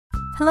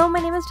Hello,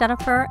 my name is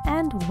Jennifer,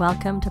 and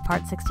welcome to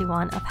part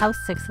 61 of House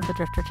 6 of the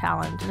Drifter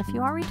Challenge. And if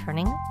you are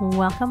returning,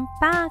 welcome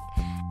back.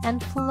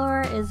 And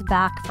Fleur is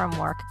back from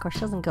work. Of course, she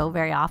doesn't go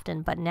very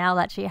often, but now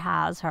that she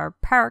has her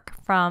perk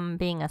from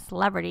being a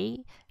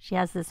celebrity, she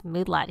has this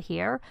moodlet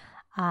here.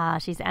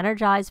 She's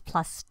energized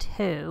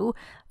 +2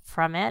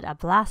 from it, a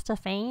blast of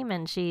fame,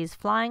 and she's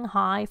flying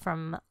high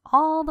from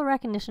all the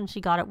recognition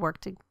she got at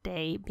work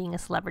today. Being a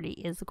celebrity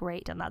is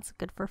great, and that's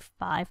good for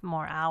 5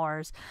 more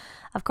hours.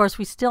 Of course,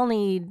 we still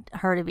need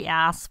her to be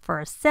asked for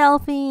a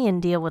selfie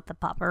and deal with the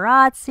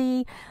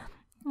paparazzi.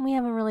 We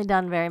haven't really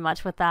done very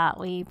much with that.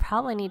 We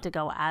probably need to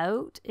go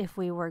out if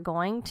we were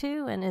going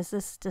to, and this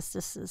is just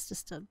a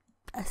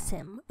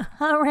sim,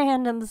 a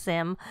random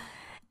sim.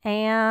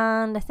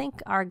 And I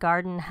think our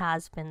garden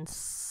has been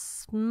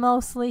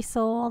mostly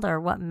sold, or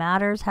what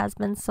matters has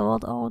been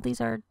sold. Oh,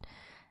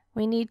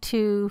 we need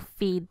to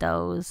feed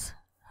those.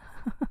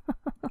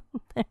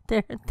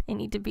 They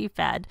need to be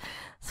fed.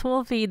 So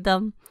we'll feed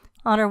them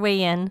on our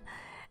way in.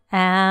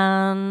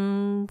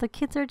 And the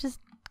kids are just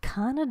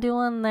kind of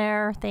doing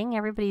their thing.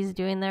 Everybody's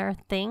doing their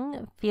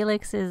thing.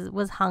 Felix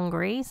was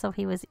hungry, so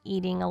he was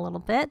eating a little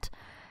bit.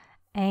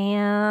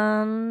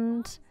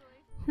 And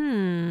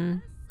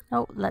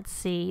oh, let's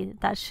see.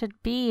 That should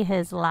be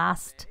his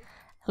last,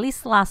 at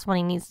least the last one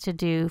he needs to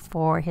do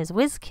for his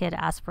Whiz Kid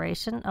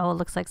aspiration. Oh, it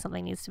looks like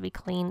something needs to be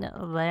cleaned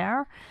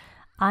there.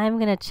 I'm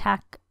going to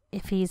check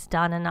if he's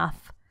done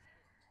enough.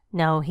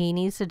 No, he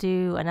needs to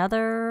do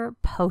another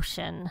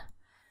potion.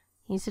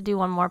 He needs to do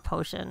one more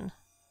potion.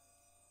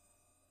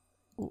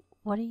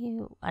 I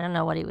don't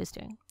know what he was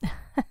doing.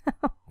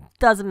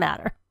 Doesn't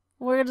matter.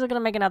 We're just going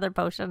to make another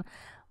potion.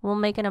 We'll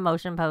make an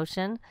emotion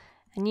potion.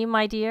 And you,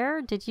 my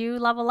dear, did you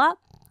level up?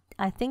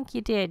 I think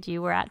you did.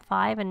 You were at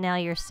 5 and now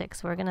you're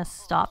 6. We're going to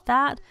stop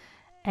that.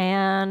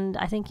 And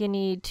I think you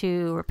need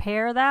to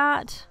repair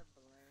that.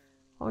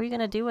 What are you going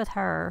to do with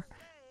her?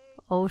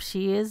 Oh,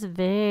 she is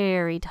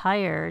very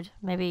tired.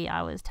 Maybe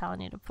I was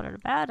telling you to put her to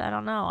bed. I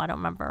don't know. I don't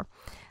remember.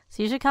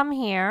 So you should come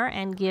here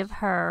and give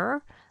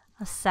her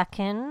a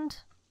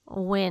second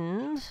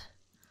wind.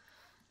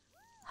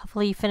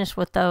 Hopefully you finish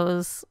with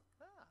those.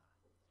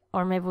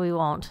 Or maybe we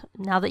won't.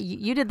 Now that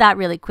you did that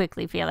really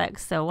quickly,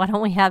 Felix. So why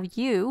don't we have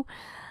you?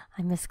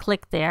 I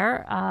misclicked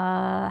there.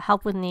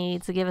 Help with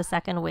needs to give a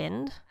second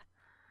wind.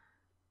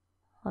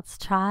 Let's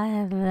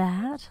try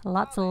that.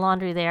 Lots of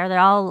laundry there.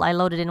 I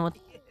loaded in with,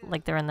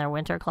 like, they're in their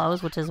winter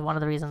clothes, which is one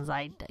of the reasons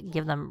I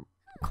give them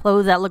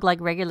clothes that look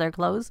like regular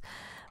clothes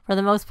for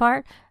the most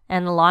part.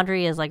 And the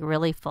laundry is, like,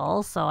 really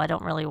full, so I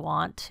don't really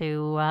want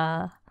to,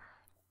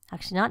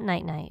 actually not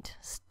night.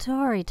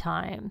 Story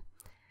time.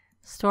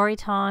 Story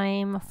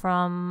time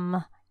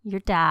from your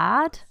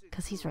dad,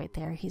 because he's right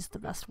there. He's the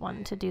best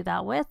one to do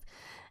that with.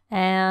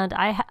 And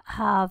I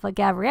have a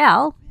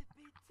Gabrielle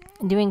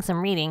doing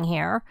some reading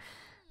here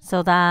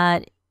so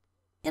that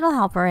it'll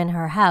help her in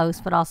her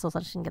house, but also so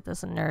she can get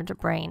this nerd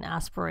brain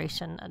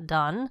aspiration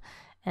done.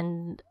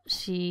 And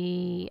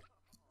she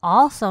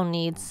also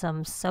needs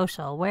some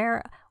social.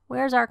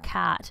 Where's our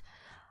cat?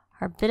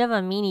 Our bit of a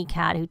meanie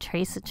cat who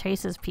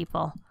chases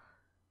people.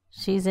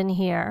 She's in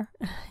here.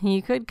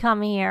 You could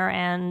come here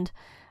and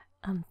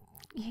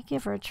you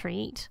give her a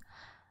treat.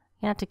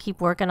 You have to keep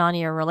working on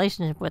your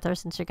relationship with her,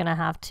 since you're going to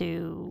have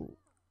to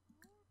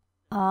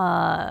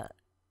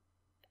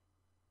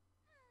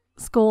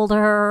scold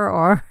her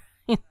or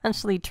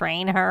essentially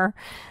train her,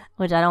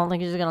 which I don't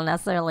think she's going to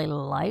necessarily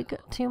like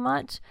too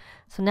much.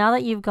 So now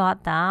that you've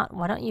got that,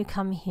 why don't you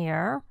come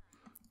here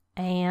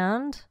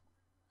and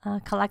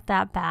collect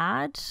that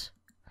badge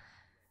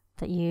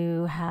that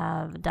you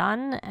have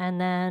done,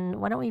 and then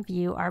why don't we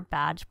view our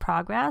badge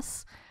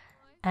progress?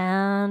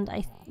 And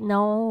I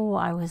know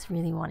I was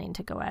really wanting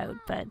to go out,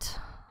 but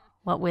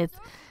what with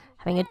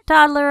having a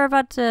toddler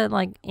about to,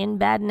 like, in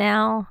bed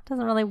now,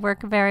 doesn't really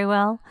work very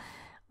well.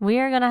 We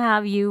are going to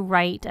have you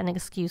write an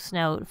excuse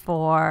note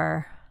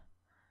for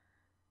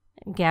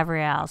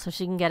Gabrielle so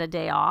she can get a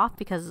day off,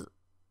 because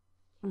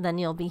then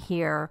you'll be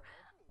here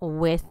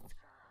with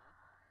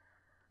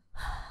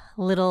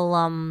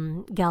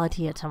little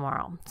Galatea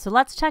tomorrow. So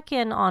let's check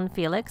in on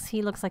Felix.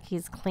 He looks like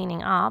he's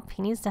cleaning up.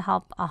 He needs to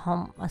help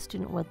a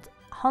student with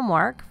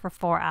homework for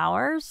 4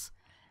 hours.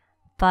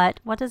 But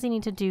what does he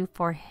need to do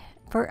for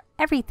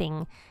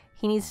everything?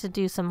 He needs to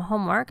do some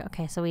homework.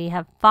 Okay, so we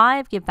have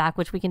 5 give back,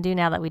 which we can do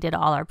now that we did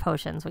all our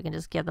potions. We can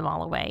just give them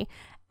all away.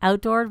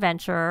 Outdoor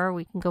adventure,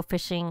 we can go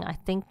fishing. I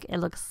think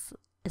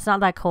it's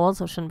not that cold,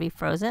 so it shouldn't be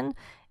frozen.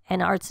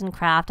 And arts and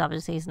craft,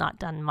 obviously he's not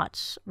done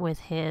much with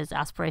his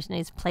aspiration.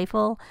 He's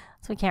playful,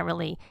 so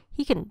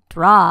he can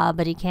draw,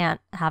 but he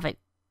can't have it,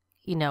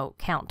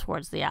 count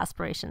towards the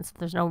aspiration. So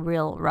there's no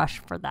real rush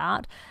for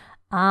that.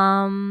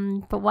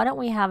 But why don't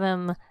we have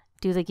him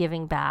do the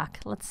giving back?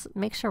 Let's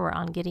make sure we're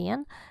on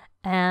Gideon.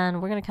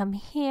 And we're going to come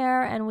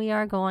here, and we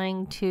are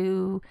going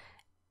to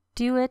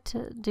do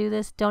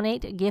this,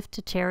 donate a gift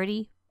to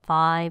charity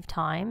 5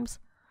 times.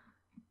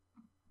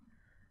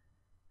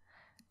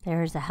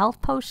 There's a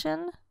health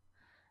potion.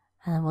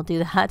 And we'll do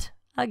that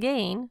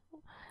again.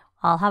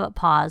 I'll have it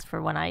paused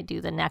for when I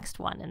do the next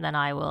one, and then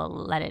I will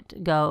let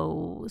it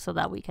go so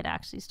that we can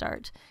actually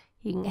start.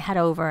 You can head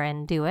over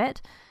and do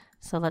it.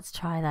 So let's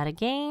try that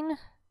again.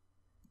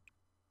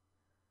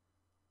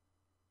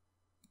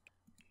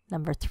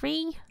 Number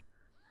 3.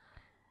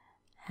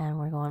 And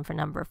we're going for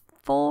number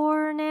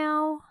 4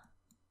 now.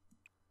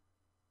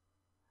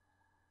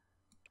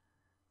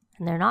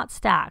 And they're not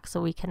stacked, so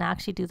we can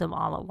actually do them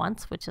all at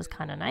once, which is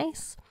kind of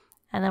nice.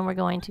 And then we're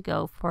going to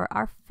go for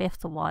our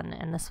 5th one,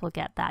 and this will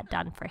get that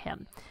done for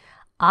him.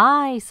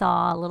 I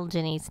saw little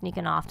Ginny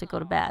sneaking off to go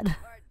to bed.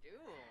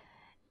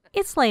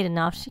 It's late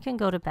enough. She can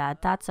go to bed.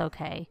 That's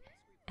okay.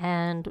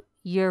 And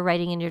you're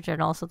writing in your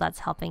journal, so that's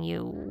helping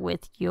you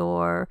with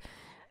your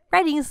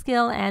writing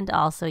skill and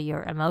also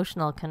your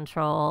emotional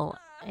control.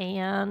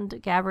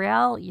 And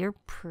Gabrielle, you're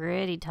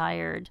pretty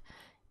tired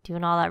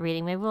doing all that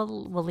reading. Maybe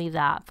we'll leave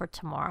that for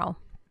tomorrow.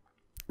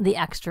 The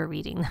extra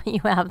reading that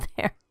you have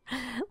there.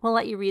 We'll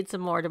let you read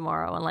some more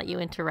tomorrow and let you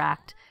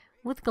interact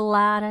with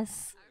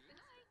Gladys.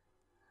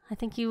 I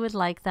think you would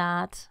like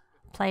that.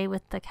 Play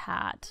with the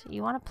cat.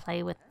 You want to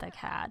play with the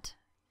cat.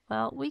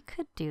 Well, we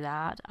could do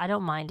that. I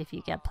don't mind if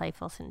you get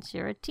playful since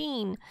you're a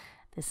teen.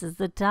 This is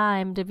the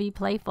time to be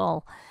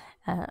playful.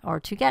 Or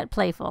to get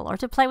playful. Or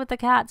to play with the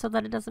cat so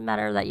that it doesn't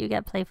matter that you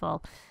get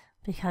playful.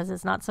 Because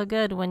it's not so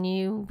good when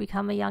you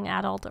become a young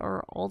adult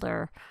or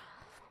older.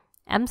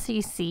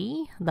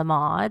 MCC, the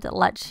mod,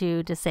 lets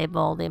you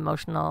disable the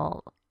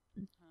emotional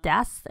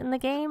death in the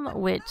game,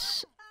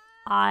 which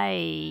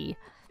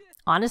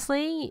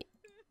honestly,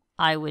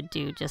 I would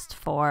do just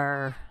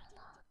for,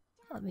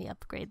 let me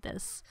upgrade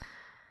this.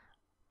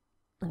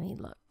 Let me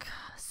look,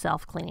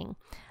 self-cleaning.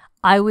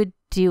 I would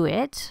do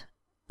it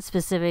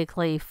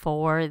specifically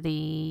for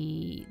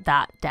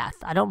that death.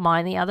 I don't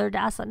mind the other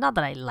deaths. Not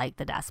that I like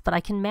the deaths, but I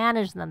can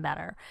manage them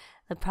better.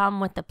 The problem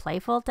with the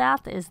playful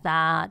death is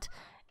that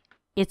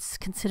it's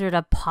considered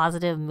a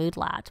positive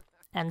moodlet.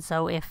 And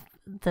so if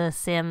the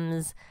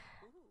Sims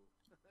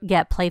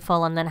get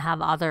playful and then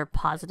have other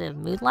positive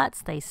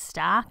moodlets, they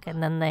stack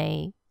and then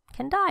they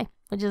can die,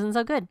 which isn't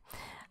so good.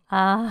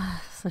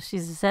 So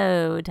she's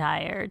so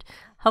tired.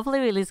 Hopefully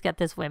we at least get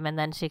this win and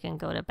then she can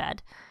go to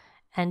bed.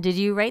 And did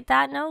you write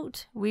that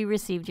note? We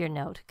received your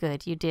note.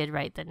 Good, you did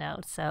write the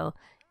note. So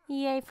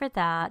yay for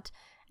that.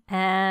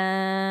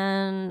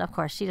 And of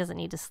course she doesn't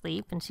need to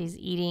sleep and she's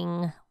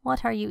eating,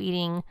 what are you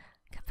eating?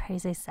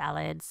 Caprese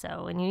salad.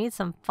 So, and you need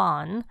some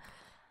fun.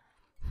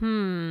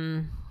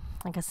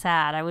 Like I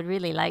said, I would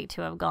really like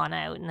to have gone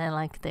out and then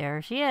like,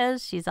 there she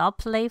is. She's all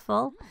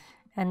playful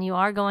and you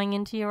are going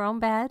into your own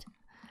bed.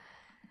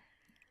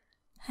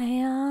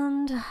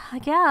 And I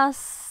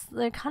guess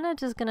they're kind of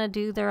just going to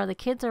do the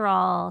kids are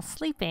all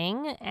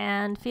sleeping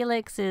and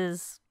Felix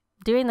is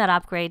doing that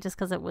upgrade just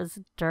because it was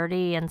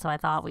dirty and so I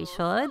thought we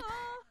should.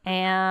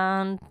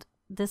 And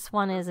this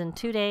one is in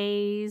 2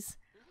 days.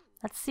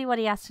 Let's see what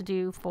he has to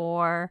do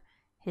for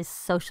his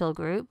social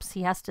groups.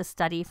 He has to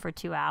study for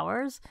 2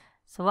 hours.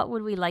 So what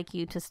would we like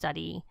you to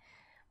study?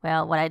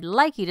 Well, what I'd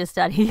like you to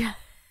study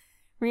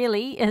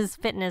really is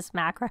fitness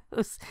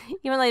macros.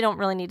 Even though you don't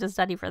really need to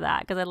study for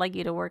that because I'd like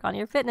you to work on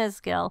your fitness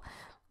skill.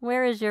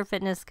 Where is your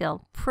fitness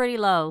skill? Pretty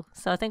low.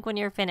 So I think when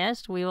you're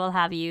finished, we will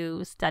have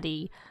you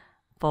study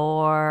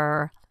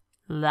for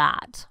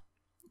that.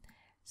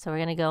 So we're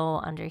going to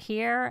go under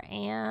here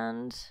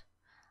and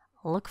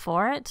look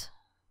for it.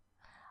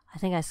 I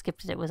think I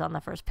skipped it. It was on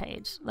the first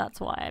page. That's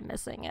why I'm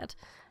missing it.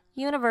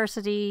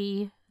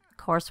 University,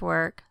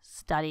 coursework,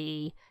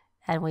 study,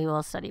 and we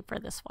will study for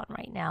this one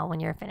right now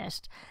when you're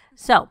finished.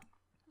 So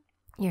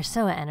you're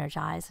so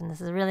energized, and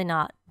this is really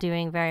not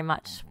doing very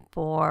much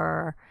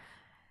for...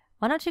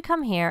 Why don't you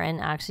come here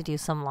and actually do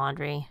some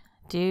laundry?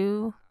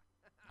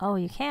 Oh,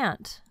 you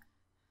can't.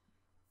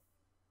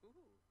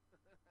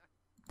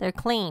 They're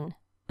clean.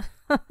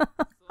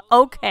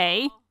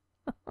 Okay.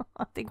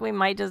 I think we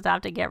might just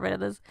have to get rid of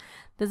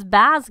this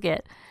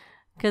basket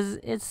because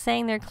it's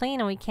saying they're clean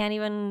and we can't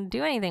even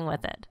do anything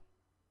with it.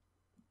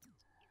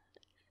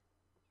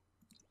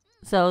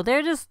 So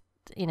they're just,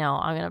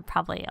 I'll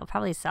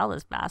probably sell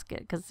this basket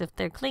because if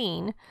they're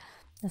clean,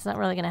 it's not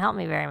really going to help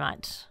me very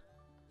much.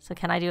 So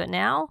can I do it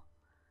now?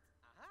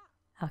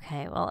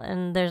 Okay, well,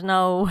 and there's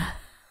no,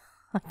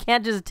 I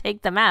can't just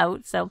take them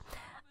out. So,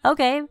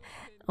 okay,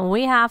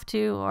 we have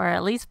to, or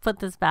at least put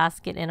this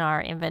basket in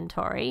our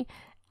inventory.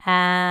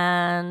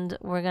 And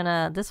we're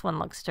gonna, this one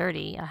looks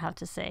dirty, I have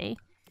to say.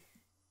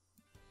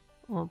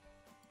 We'll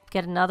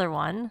get another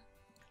one.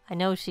 I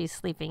know she's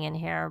sleeping in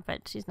here,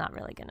 but she's not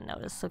really gonna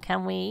notice. So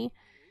can we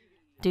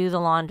do the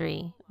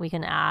laundry? We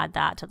can add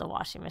that to the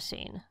washing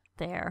machine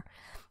there.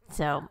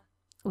 So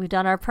we've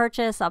done our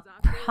purchase. I'll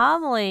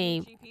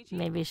probably,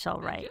 maybe she'll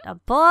write a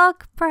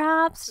book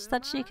perhaps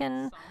that she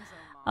can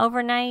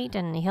overnight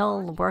and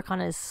he'll work on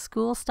his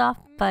school stuff.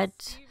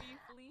 But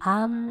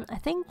I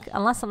think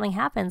unless something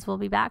happens, we'll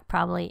be back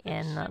probably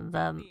in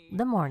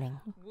the morning.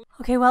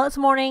 Okay, well, it's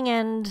morning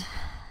and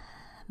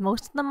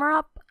most of them are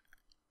up.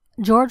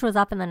 George was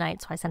up in the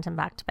night, so I sent him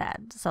back to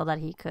bed so that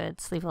he could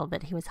sleep a little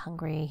bit. He was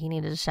hungry. He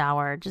needed a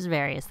shower, just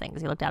various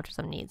things. He looked after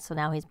some needs. So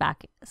now he's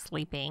back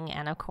sleeping.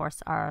 And of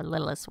course, our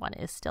littlest one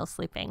is still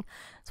sleeping.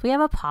 So we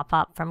have a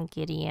pop-up from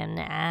Gideon.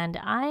 And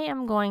I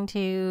am going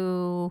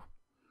to,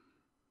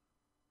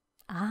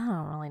 I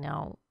don't really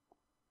know,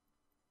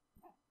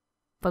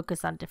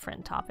 focus on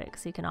different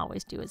topics. He can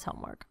always do his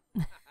homework.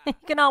 He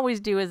can always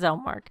do his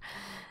homework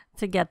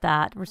to get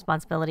that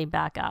responsibility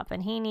back up.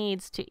 And he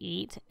needs to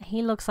eat.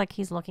 He looks like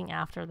he's looking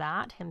after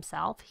that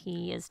himself.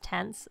 He is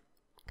tense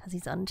because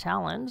he's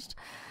unchallenged.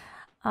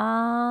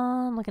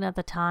 Looking at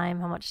the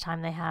time, how much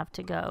time they have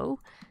to go.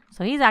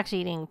 So he's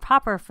actually eating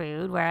proper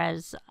food,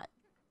 whereas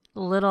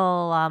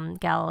little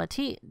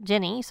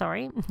Ginny,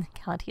 Galatea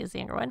is the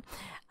younger one,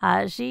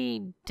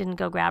 she didn't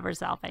go grab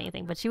herself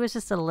anything, but she was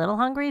just a little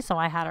hungry, so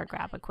I had her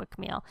grab a quick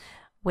meal,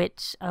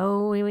 which,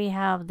 we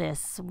have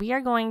this. We are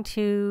going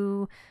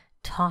to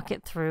talk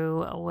it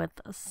through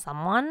with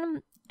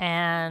someone,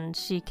 and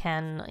she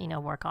can,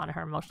 work on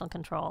her emotional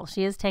control.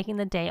 She is taking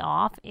the day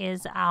off.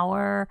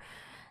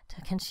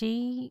 Can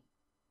she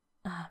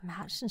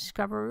match and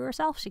scrubberoo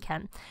herself? She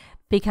can,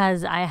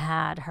 because I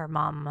had her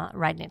mom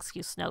write an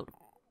excuse note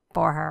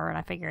for her, and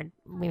I figured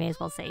we may as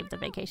well save the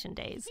vacation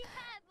days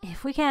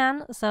if we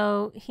can.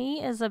 So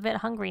he is a bit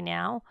hungry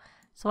now,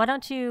 so why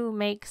don't you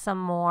make some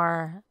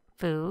more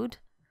food?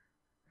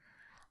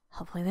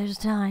 Hopefully there's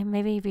time.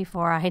 Maybe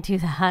before I do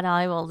that,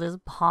 I will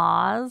just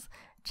pause,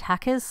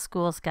 check his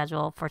school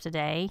schedule for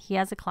today. He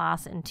has a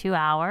class in 2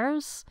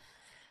 hours.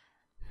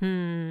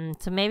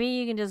 So maybe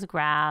you can just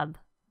grab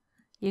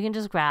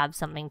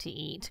something to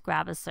eat,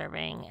 grab a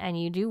serving,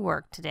 and you do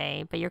work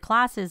today, but your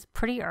class is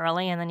pretty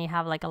early, and then you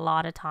have like a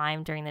lot of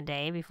time during the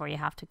day before you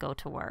have to go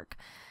to work.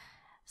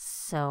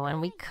 So, and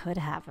we could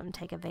have him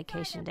take a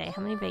vacation day.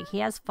 How many he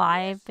has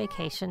 5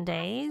 vacation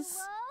days.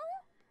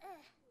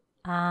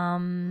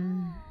 Yeah,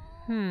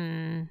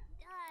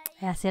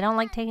 see, I don't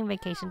like taking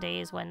vacation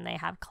days when they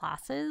have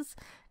classes,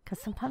 because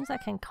sometimes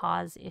that can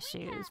cause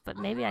issues, but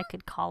maybe I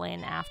could call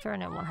in after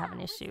and it won't have an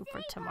issue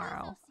for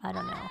tomorrow. I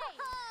don't know.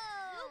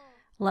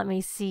 Let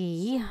me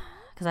see,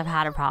 because I've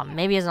had a problem.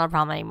 Maybe it's not a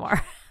problem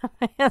anymore.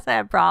 Yes, I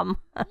have a problem.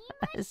 I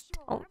just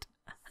don't.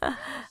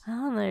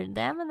 Oh,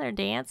 they're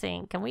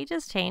dancing. Can we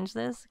just change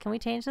this? Can we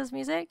change this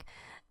music?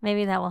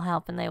 Maybe that will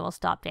help and they will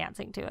stop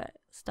dancing to it.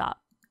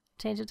 Stop.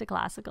 Change it to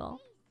classical.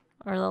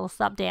 Or they'll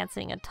stop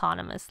dancing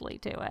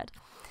autonomously to it.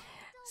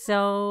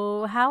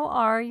 So, how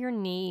are your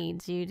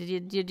needs?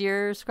 Did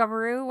your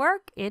scrubberoo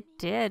work? It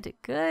did.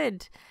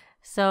 Good.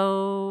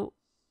 So,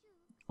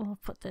 we'll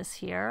put this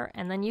here,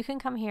 and then you can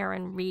come here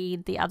and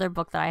read the other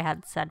book that I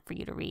had said for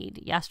you to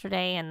read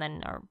yesterday,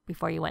 or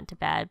before you went to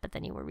bed, but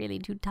then you were really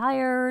too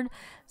tired,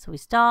 so we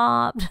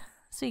stopped.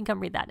 So you can come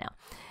read that now.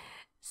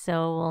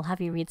 So we'll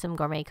have you read some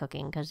gourmet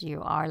cooking, because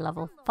you are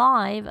level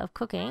 5 of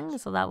cooking,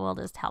 so that will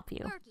just help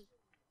you.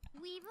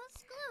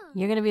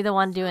 You're going to be the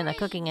one doing the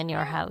cooking in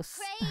your house.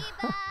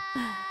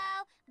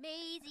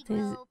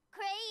 He's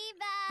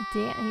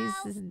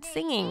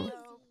singing.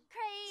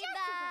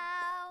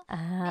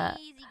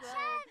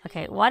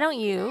 Okay, why don't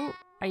you're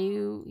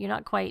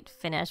not quite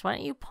finished. Why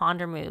don't you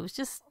ponder moves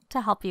just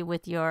to help you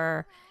with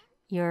your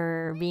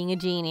being a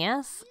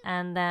genius.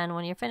 And then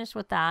when you're finished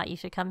with that, you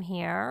should come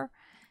here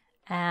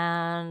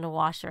and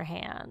wash your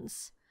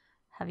hands.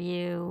 Have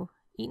you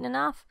eaten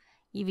enough?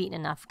 You've eaten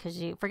enough,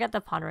 because you forget the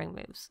pondering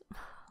moves.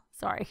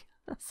 Sorry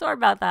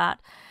about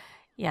that.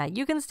 Yeah,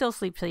 you can still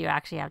sleep till you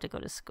actually have to go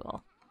to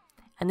school.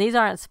 And these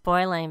aren't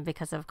spoiling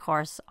because, of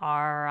course,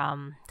 our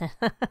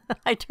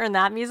I turned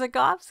that music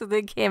off so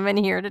they came in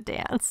here to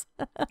dance.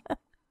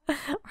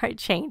 I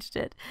changed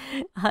it.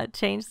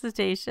 Changed the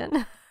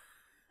station.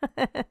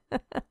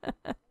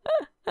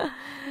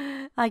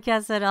 I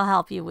guess it'll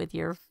help you with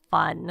your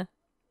fun.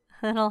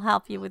 It'll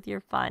help you with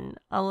your fun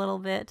a little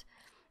bit.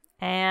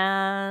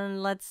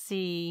 And let's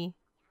see.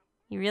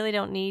 You really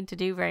don't need to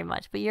do very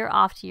much, but you're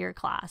off to your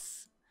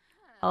class.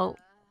 Oh,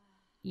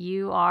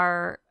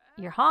 you're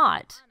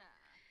hot.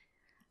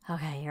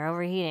 Okay, you're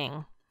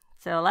overheating.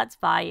 So let's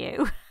buy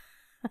you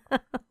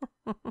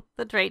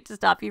the trait to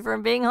stop you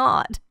from being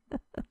hot.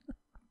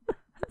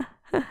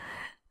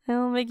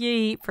 It'll make you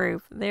heat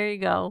proof. There you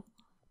go.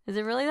 Is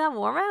it really that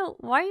warm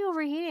out? Why are you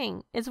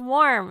overheating? It's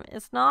warm.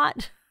 It's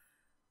not.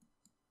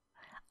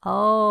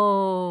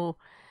 Oh,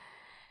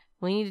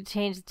 we need to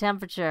change the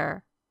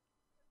temperature.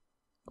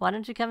 Why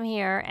don't you come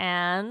here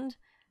and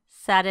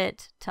set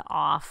it to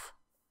off?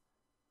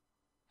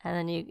 And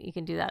then you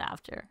can do that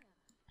after.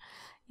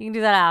 You can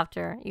do that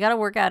after. You got to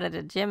work out at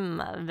a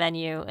gym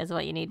venue is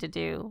what you need to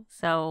do.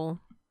 So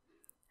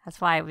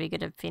that's why it would be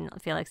good if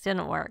Felix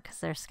didn't work, because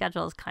their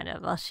schedule is kind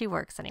of, well, she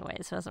works anyway,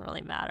 so it doesn't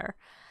really matter.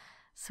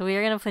 So we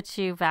are going to put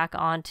you back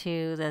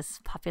onto this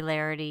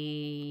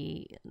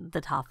popularity,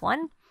 the top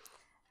one,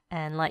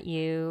 and let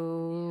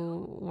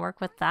you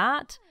work with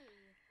that.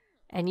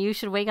 And you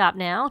should wake up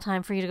now.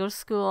 Time for you to go to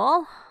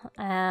school.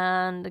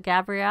 And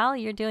Gabrielle,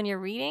 you're doing your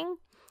reading.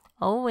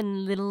 Oh,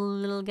 and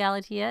little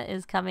Galatea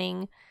is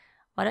coming.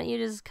 Why don't you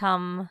just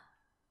come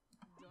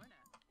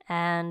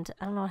And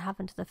I don't know what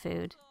happened to the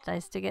food. Did I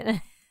stick it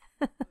in?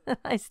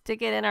 I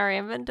stick it in our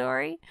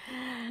inventory?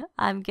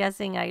 I'm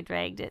guessing I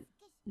dragged it.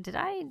 Did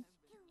I?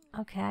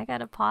 Okay, I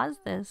gotta pause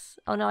this.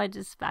 Oh no, I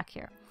just back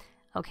here.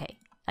 Okay,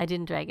 I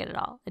didn't drag it at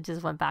all. It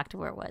just went back to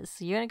where it was.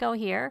 So you're gonna go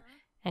here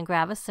and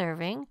grab a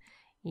serving.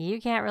 You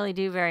can't really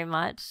do very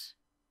much.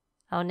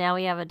 Oh, now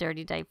we have a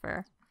dirty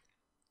diaper.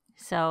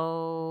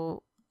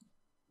 So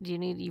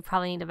you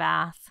probably need a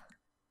bath.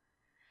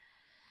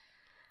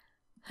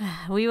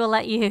 We will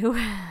let you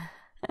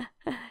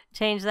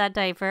change that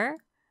diaper.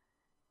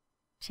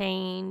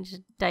 Change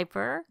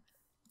diaper.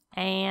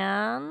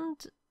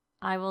 And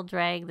I will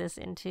drag this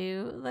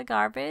into the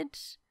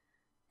garbage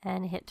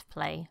and hit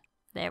play.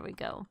 There we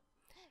go.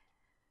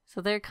 So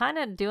they're kind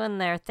of doing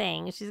their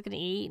thing. She's going to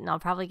eat, and I'll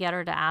probably get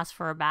her to ask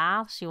for a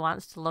bath. She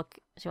wants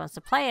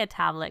to play a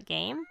tablet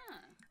game.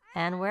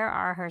 And where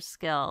are her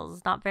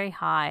skills? Not very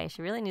high.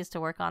 She really needs to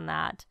work on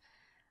that.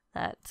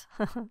 At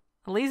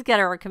least get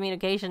her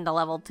communication to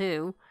level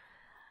 2.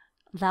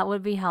 That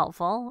would be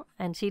helpful.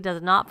 And she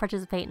does not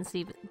participate in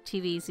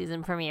TV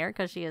season premiere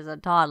because she is a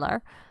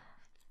toddler.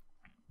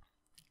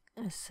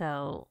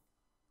 So,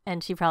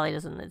 and she probably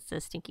doesn't. It's a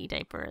stinky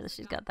diaper.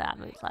 She's got that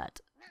movelet.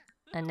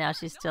 And now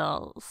she's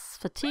still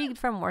fatigued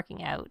from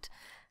working out.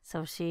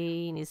 So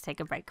she needs to take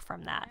a break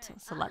from that.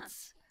 So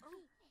let's...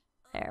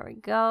 There we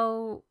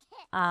go.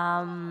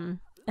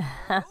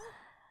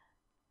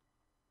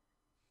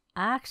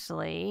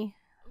 Actually,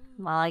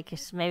 well, I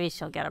guess maybe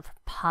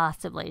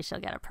possibly she'll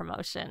get a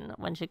promotion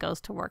when she goes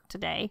to work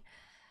today.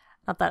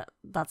 Not that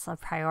that's a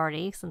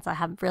priority, since I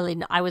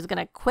was going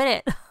to quit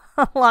it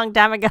a long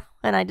time ago,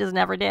 and I just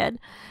never did.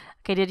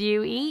 Okay, did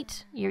you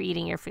eat? You're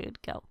eating your food.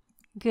 Go.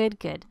 Good,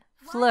 good.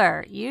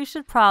 Fleur, you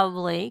should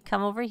probably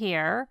come over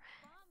here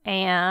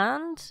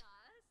and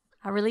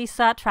release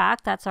that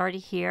track that's already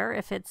here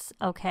if it's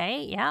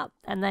okay. Yeah.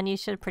 And then you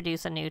should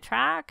produce a new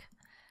track.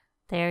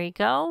 There you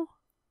go.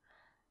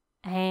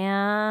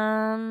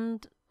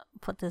 And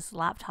put this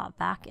laptop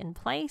back in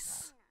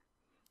place.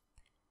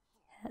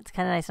 It's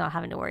kind of nice not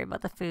having to worry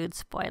about the food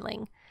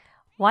spoiling.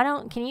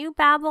 Can you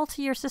babble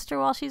to your sister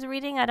while she's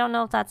reading? I don't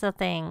know if that's a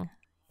thing.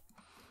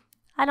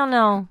 I don't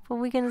know, but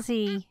we can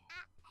see.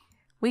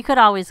 We could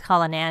always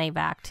call a nanny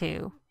back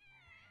too.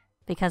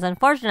 Because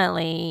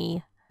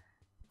unfortunately,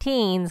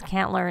 teens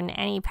can't learn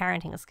any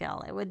parenting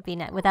skill. It would be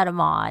without a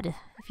mod.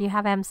 If you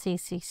have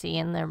MCCC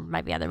and there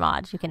might be other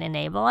mods, you can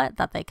enable it,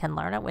 that they can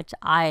learn it, which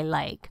I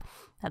like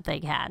that they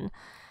can.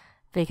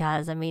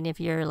 Because, I mean, if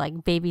you're like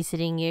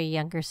babysitting your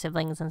younger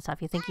siblings and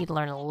stuff, you think you'd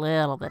learn a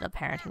little bit of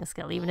parenting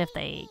skill, even if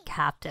they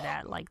capped it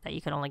at like that you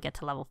could only get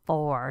to level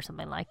 4 or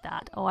something like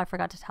that. Oh, I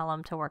forgot to tell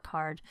them to work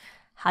hard.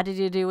 How did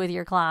you do with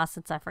your class,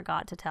 since I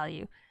forgot to tell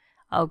you?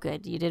 Oh,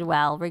 good. You did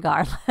well,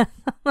 regardless.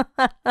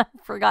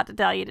 Forgot to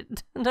tell you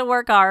to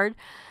work hard.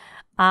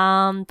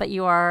 But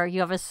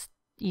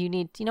you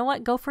need, you know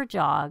what? Go for a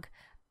jog.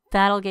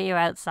 That'll get you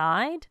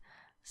outside.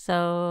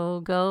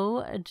 So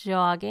go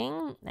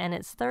jogging, and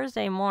it's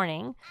Thursday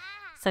morning.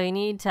 So you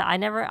need to, I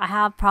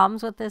have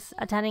problems with this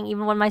attending.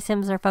 Even when my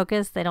Sims are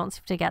focused, they don't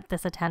seem to get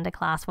this attend a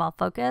class while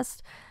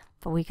focused.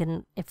 But we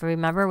can, if we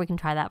remember, we can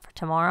try that for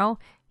tomorrow.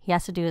 He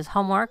has to do his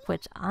homework,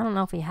 which I don't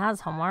know if he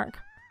has homework.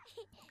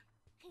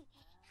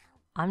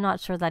 I'm not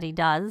sure that he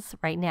does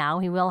right now.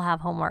 He will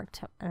have homework,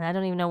 and I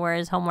don't even know where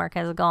his homework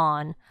has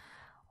gone.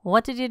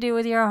 What did you do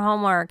with your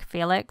homework,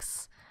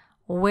 Felix?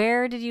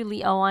 Where did you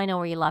leave? Oh, I know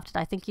where you left it.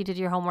 I think you did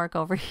your homework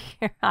over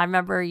here. I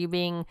remember you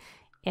being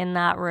in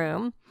that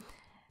room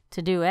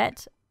to do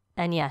it.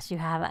 And yes, you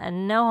have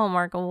no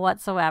homework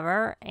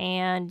whatsoever,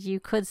 and you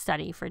could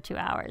study for 2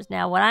 hours.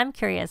 Now, what I'm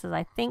curious is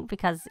I think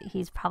because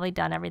he's probably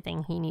done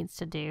everything he needs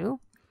to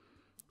do.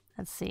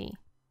 Let's see.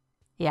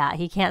 Yeah,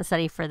 he can't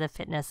study for the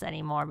fitness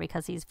anymore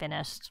because he's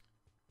finished.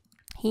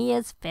 He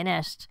is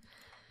finished.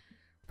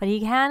 But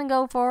he can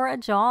go for a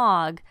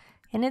jog.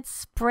 And it's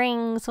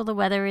spring, so the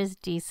weather is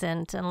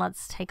decent. And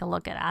let's take a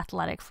look at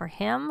athletic for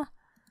him.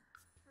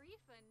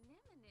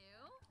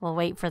 We'll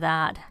wait for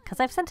that, because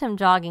I've sent him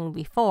jogging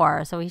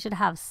before, so he should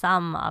have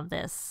some of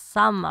this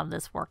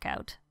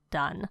workout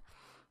done.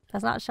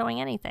 That's not showing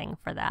anything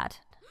for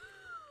that.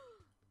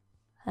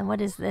 And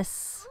what is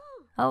this?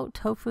 Oh,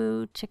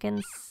 tofu,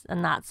 chickens,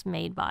 and that's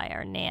made by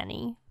our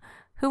nanny,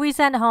 who we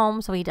sent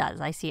home, so he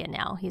does. I see it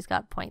now. He's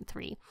got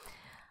 0.3. Or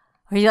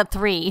he's got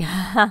 3.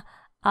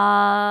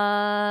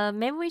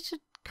 Maybe we should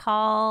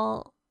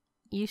call,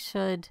 you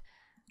should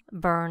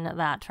burn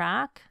that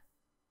track.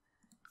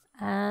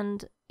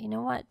 And you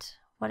know what?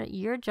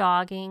 You're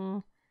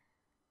jogging.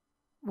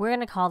 We're going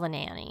to call the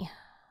nanny.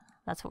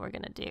 That's what we're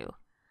going to do.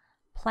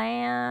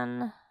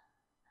 Plan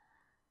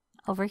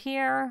over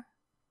here.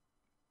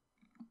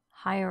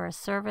 Hire a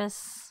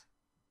service.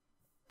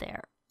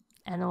 There.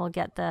 And then we'll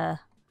get there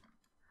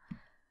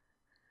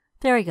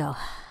we go.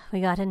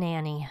 We got a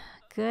nanny.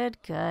 Good,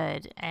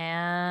 good.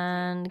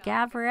 And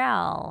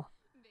Gabrielle.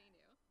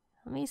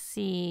 Let me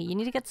see. You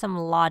need to get some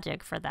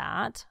logic for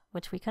that,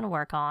 which we can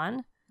work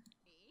on.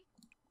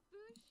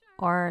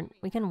 Or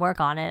we can work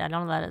on it. I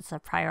don't know that it's a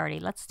priority.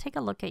 Let's take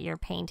a look at your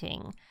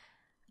painting.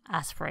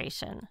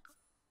 Aspiration.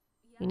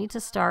 You need to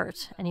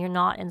start and you're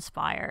not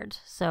inspired.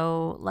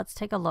 So let's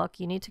take a look.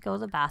 You need to go to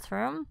the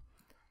bathroom.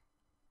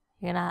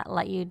 You're going to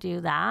let you do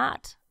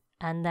that.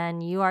 And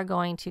then you are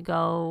going to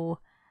go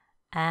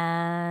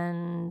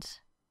and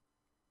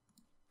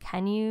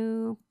can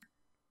you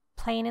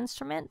play an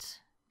instrument?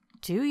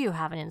 Do you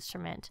have an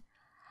instrument?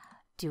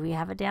 Do we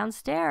have it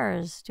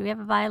downstairs? Do we have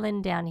a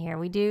violin down here?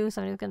 We do.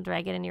 Somebody's going to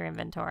drag it in your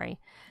inventory.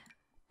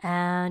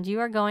 And you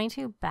are going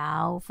to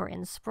bow for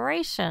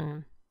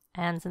inspiration.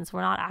 And since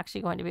we're not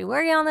actually going to be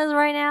working on this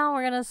right now,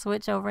 we're going to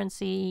switch over and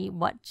see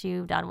what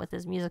you've done with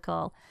this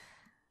musical.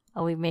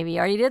 Oh, we maybe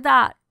already did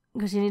that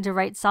because you need to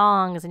write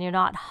songs and you're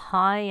not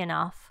high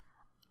enough.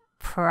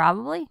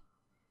 Probably.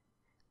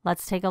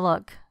 Let's take a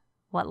look.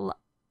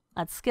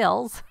 That's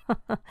skills.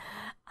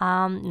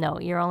 No,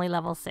 you're only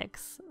level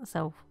 6.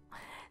 So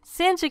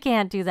since you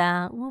can't do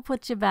that, we'll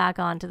put you back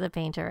onto the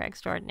painter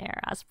extraordinaire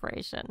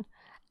aspiration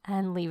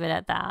and leave it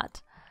at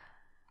that.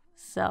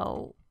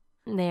 So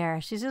there,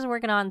 she's just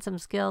working on some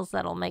skills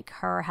that'll make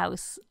her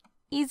house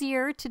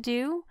easier to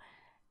do.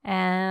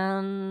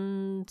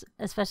 And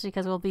especially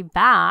because we'll be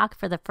back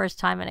for the first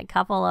time in a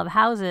couple of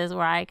houses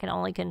where I can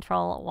only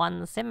control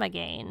one sim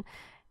again,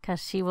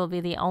 because she will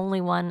be the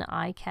only one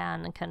I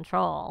can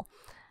control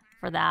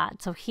for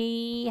that. So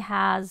he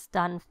has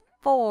done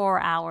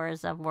 4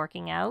 hours of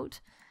working out,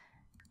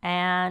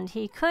 and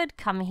he could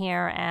come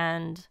here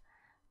and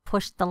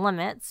push the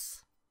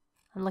limits.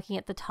 I'm looking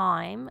at the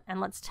time,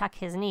 and let's check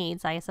his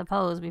needs, I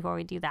suppose, before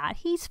we do that.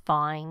 He's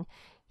fine.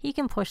 He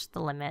can push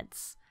the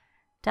limits.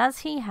 Does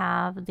he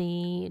have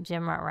the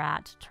gym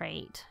rat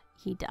trait?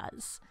 He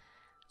does.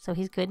 So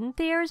he's good. And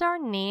there's our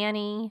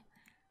nanny.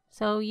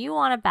 So you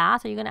want a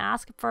bath? Are you going to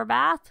ask for a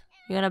bath?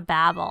 You're going to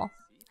babble.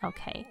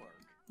 Okay.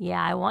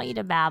 Yeah, I want you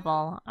to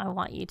babble. I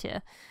want you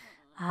to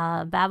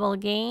babble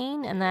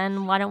again. And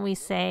then why don't we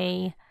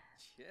say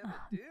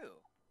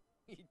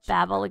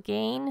babble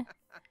again?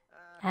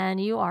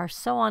 And you are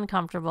so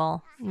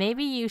uncomfortable.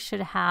 Maybe you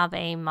should have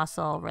a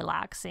muscle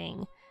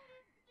relaxing.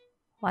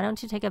 Why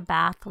don't you take a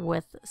bath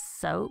with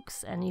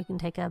soaks and you can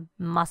take a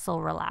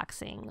muscle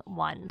relaxing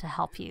one to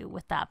help you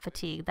with that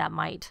fatigue. That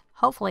might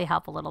hopefully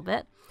help a little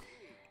bit.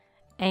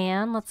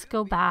 And let's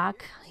go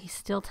back. He's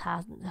still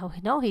oh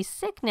no, he's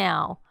sick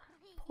now.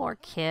 Poor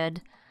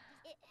kid.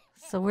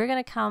 So we're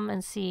going to come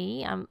and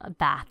see a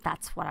bath.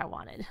 That's what I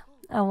wanted.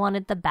 I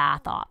wanted the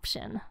bath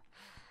option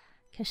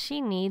because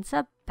she needs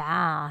a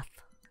bath.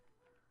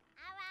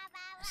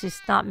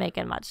 She's not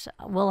making much.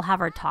 We'll have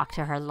her talk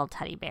to her little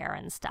teddy bear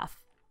and stuff.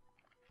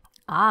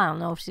 I don't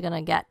know if she's going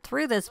to get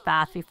through this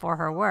bath before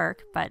her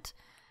work, but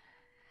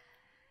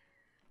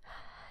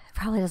it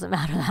probably doesn't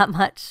matter that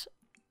much.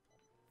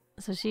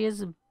 So she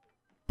is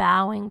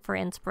bowing for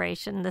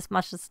inspiration. This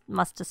must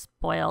have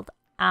spoiled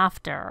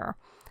after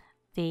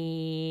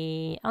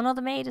the... Oh no,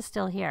 the maid is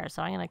still here,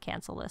 so I'm going to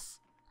cancel this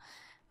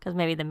because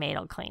maybe the maid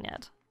will clean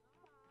it.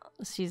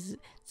 It's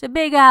a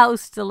big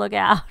house to look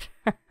out.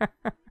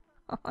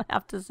 I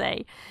have to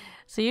say.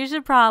 So you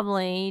should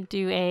probably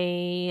do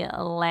a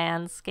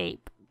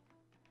landscape.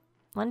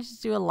 Why don't you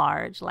just do a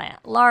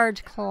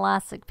large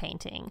classic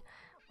painting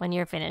when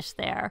you're finished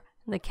there.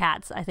 The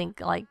cat's, I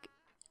think, like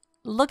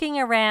looking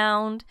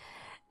around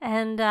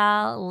and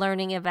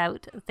learning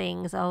about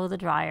things. Oh, the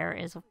dryer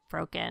is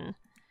broken.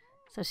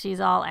 So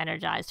she's all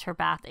energized. Her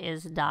bath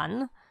is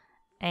done.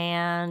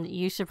 And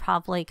you should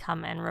probably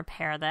come and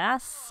repair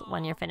this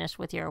when you're finished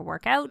with your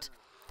workout.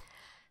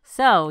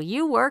 So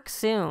you work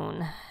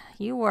soon.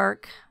 You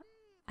work,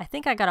 I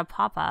think I got a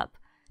pop-up,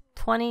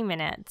 20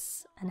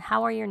 minutes. And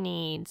how are your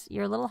needs?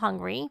 You're a little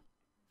hungry.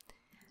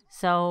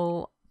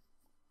 So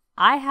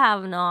I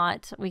have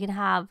not, we can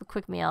have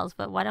quick meals,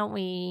 but why don't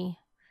we,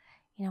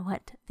 you know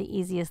what, the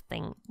easiest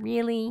thing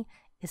really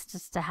is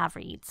just to have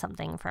her eat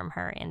something from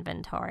her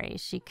inventory.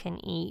 She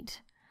can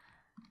eat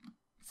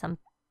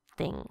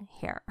something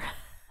here.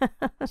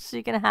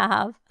 She can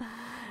have,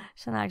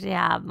 she doesn't actually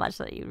have much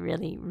that you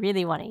really,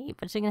 really want to eat,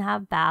 but she can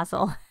have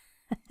basil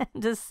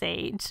and just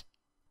sage.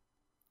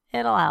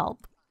 It'll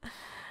help.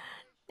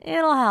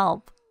 It'll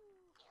help.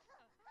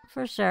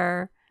 For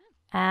sure.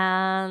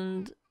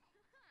 And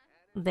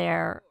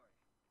there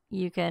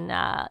you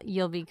can,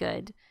 you'll be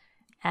good.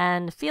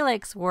 And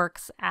Felix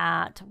works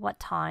at what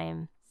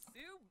time?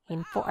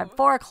 At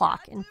 4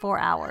 o'clock in 4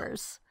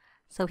 hours.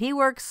 So he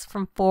works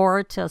from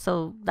 4 till,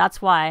 so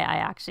that's why I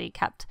actually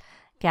kept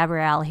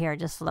Gabrielle here,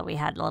 just so that we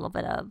had a little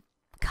bit of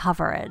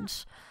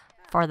coverage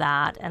for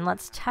that. And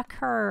let's check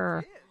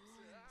her.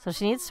 So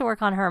she needs to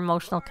work on her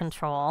emotional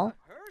control.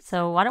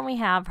 So why don't we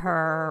have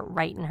her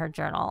write in her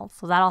journal?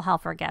 So that'll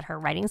help her get her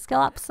writing skill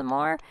up some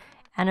more.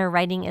 And her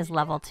writing is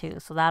level 2.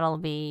 So that'll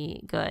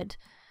be good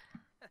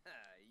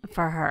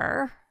for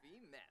her.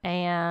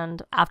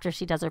 And after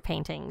she does her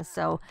paintings.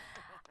 So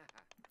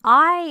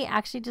I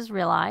actually just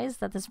realized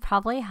that this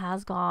probably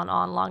has gone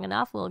on long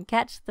enough. We'll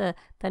catch the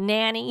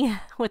nanny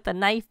with the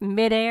knife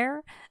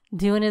midair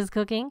doing his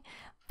cooking.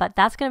 But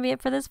that's going to be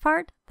it for this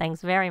part.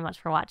 Thanks very much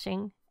for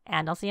watching.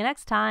 And I'll see you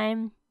next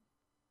time.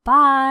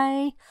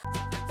 Bye.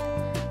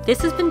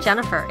 This has been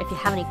Jennifer. If you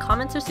have any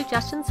comments or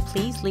suggestions,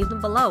 please leave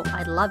them below.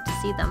 I'd love to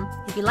see them.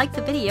 If you liked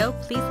the video,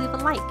 please leave a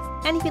like.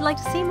 And if you'd like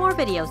to see more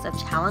videos of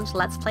challenge,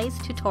 let's plays,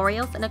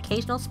 tutorials, and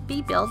occasional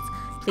speed builds,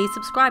 please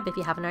subscribe if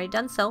you haven't already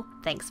done so.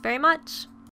 Thanks very much.